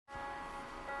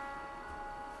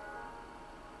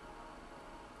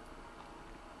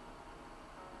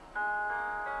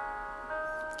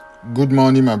Good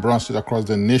morning, my brothers across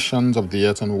the nations of the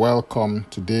earth, and welcome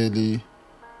to Daily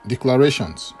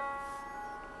Declarations.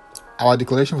 Our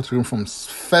declaration for today from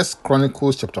 1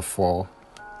 Chronicles chapter 4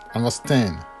 and verse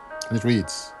 10. And it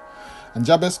reads, "And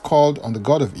Jabez called on the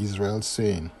God of Israel,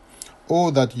 saying, Oh,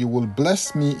 that you will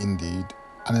bless me indeed,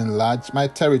 and enlarge my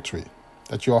territory,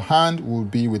 that your hand will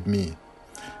be with me,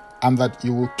 and that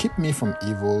you will keep me from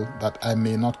evil, that I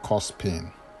may not cause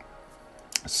pain."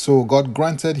 So God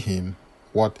granted him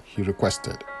what he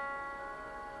requested.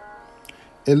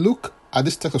 A look at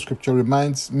this text of scripture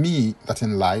reminds me that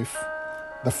in life,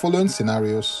 the following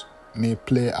scenarios may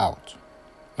play out.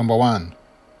 Number 1,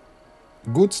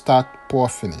 good start, poor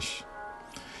finish.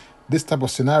 This type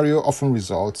of scenario often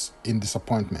results in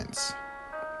disappointments.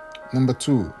 Number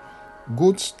 2,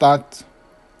 good start,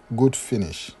 good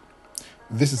finish.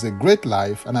 This is a great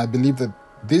life, and I believe that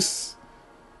this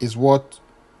is what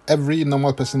every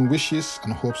normal person wishes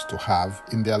and hopes to have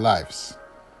in their lives.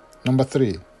 Number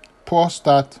 3, poor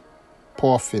start,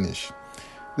 poor finish.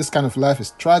 This kind of life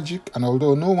is tragic, and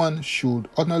although no one should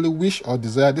ordinarily wish or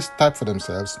desire this type for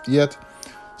themselves, yet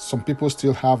some people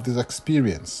still have this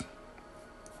experience.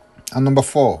 And number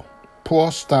 4,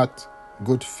 poor start,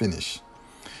 good finish.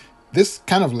 This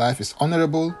kind of life is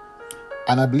honorable,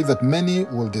 and I believe that many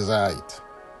will desire it.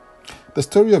 The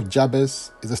story of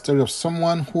Jabez is the story of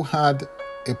someone who had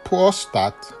a poor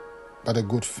start but a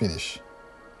good finish.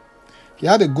 He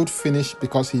had a good finish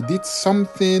because he did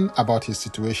something about his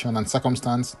situation and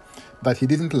circumstance that he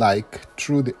didn't like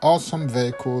through the awesome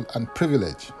vehicle and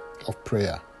privilege of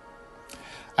prayer.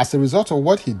 As a result of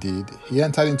what he did, he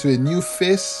entered into a new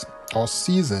phase or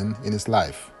season in his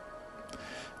life.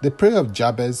 The prayer of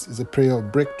Jabez is a prayer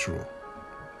of breakthrough.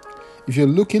 If you're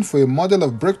looking for a model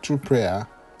of breakthrough prayer,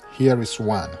 here is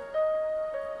one.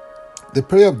 The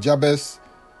prayer of Jabez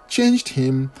changed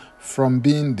him from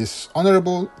being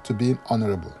dishonorable to being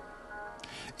honorable.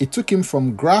 It took him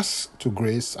from grass to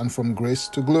grace and from grace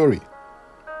to glory.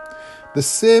 The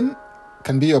same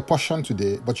can be your portion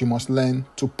today, but you must learn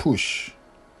to push.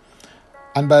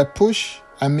 And by push,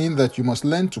 I mean that you must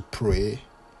learn to pray,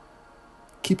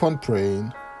 keep on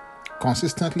praying,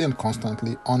 consistently and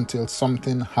constantly until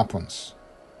something happens.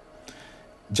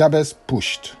 Jabez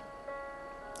pushed.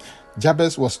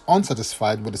 Jabez was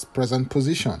unsatisfied with his present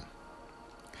position.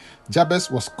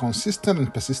 Jabez was consistent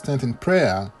and persistent in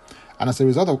prayer, and as a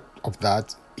result of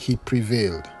that, he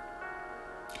prevailed.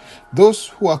 Those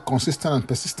who are consistent and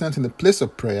persistent in the place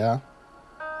of prayer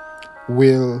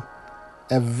will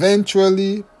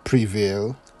eventually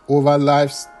prevail over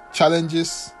life's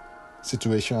challenges,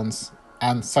 situations,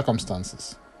 and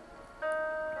circumstances.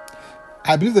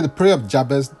 I believe that the prayer of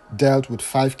Jabez dealt with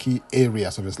 5 key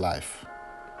areas of his life.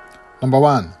 Number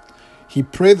 1, he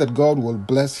prayed that God will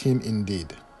bless him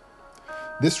indeed.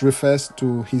 This refers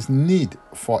to his need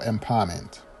for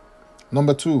empowerment.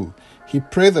 Number 2, he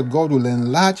prayed that God will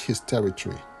enlarge his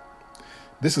territory.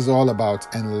 This is all about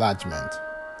enlargement.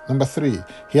 Number 3,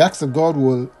 he asked that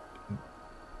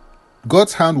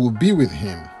God's hand will be with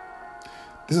him.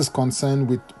 This is concerned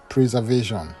with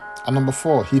preservation. And number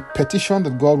 4, he petitioned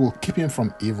that God will keep him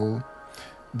from evil.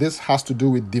 This has to do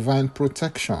with divine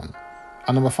protection.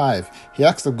 And number 5, he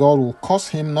asked that God will cause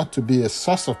him not to be a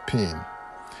source of pain.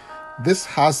 This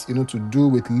has to do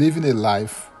with living a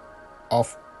life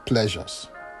of pleasures.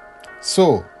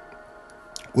 So,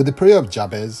 with the prayer of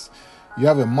Jabez, you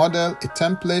have a model, a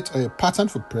template, or a pattern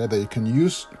for prayer that you can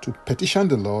use to petition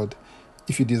the Lord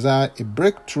if you desire a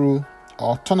breakthrough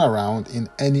or turnaround in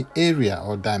any area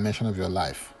or dimension of your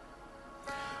life.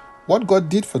 What God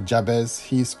did for Jabez,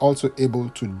 he is also able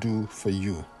to do for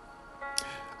you.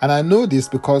 And I know this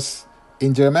because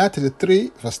in Jeremiah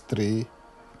 33 verse 3,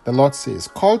 the Lord says,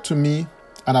 "Call to me,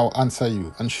 and I will answer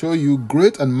you, and show you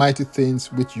great and mighty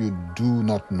things which you do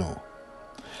not know."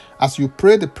 As you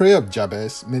pray the prayer of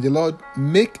Jabez, may the Lord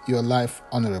make your life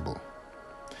honorable.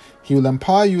 He will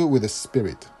empower you with His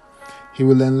Spirit. He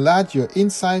will enlarge your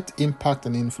insight, impact,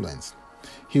 and influence.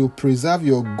 He will preserve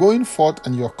your going forth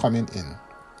and your coming in.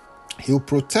 He will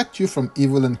protect you from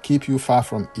evil and keep you far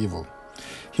from evil.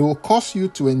 He will cause you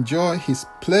to enjoy His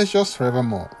pleasures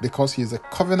forevermore because He is a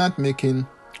covenant-making,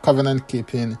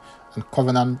 covenant-keeping, and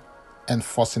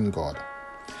covenant-enforcing God.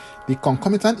 The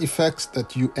concomitant effects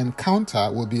that you encounter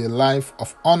will be a life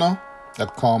of honor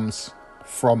that comes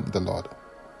from the Lord.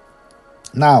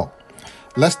 Now,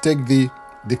 let's take the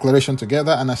declaration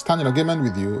together, and I stand in agreement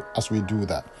with you as we do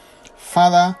that.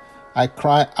 Father, I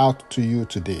cry out to you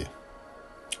today,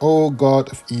 O God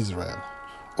of Israel,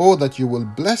 oh, that you will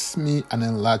bless me and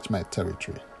enlarge my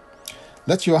territory.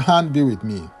 Let your hand be with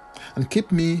me and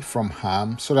keep me from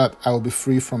harm so that I will be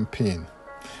free from pain.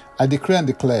 I decree and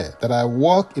declare that I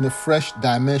walk in a fresh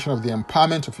dimension of the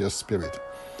empowerment of your Spirit.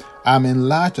 I am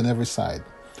enlarged on every side.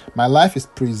 My life is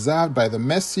preserved by the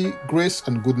mercy, grace,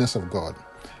 and goodness of God.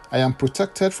 I am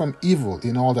protected from evil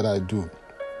in all that I do.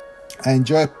 I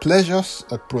enjoy pleasures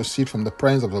that proceed from the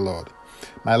presence of the Lord.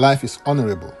 My life is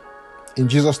honorable. In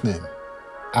Jesus' name,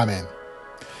 Amen.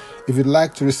 If you'd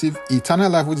like to receive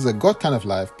eternal life, which is a God kind of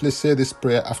life, please say this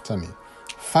prayer after me.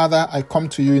 Father, I come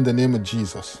to you in the name of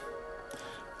Jesus.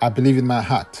 I believe in my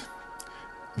heart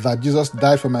that Jesus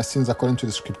died for my sins according to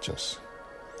the scriptures.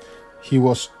 He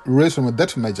was raised from the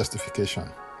dead for my justification.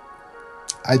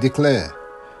 I declare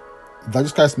that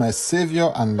Jesus Christ is my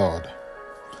Savior and Lord.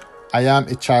 I am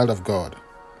a child of God.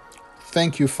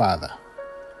 Thank you, Father.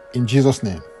 In Jesus'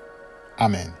 name,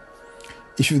 Amen.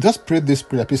 If you just prayed this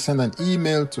prayer, please send an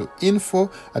email to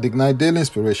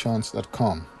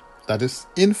info@ignitedailyinspirations.com. That is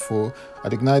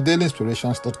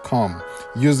info@ignitedailyinspirations.com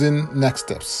using next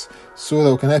steps so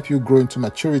that we can help you grow into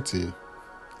maturity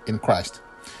in Christ.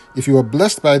 If you were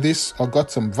blessed by this or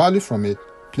got some value from it,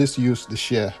 please use the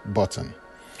share button.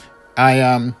 I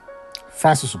am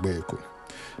Francis Ubeku.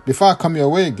 Before I come your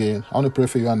way again, I want to pray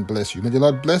for you and bless you. May the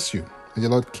Lord bless you. May the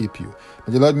Lord keep you.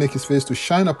 May the Lord make his face to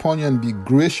shine upon you and be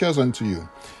gracious unto you.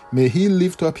 May he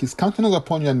lift up his countenance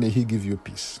upon you and may he give you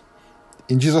peace.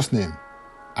 In Jesus' name,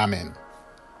 Amen.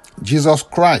 Jesus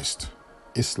Christ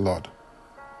is Lord.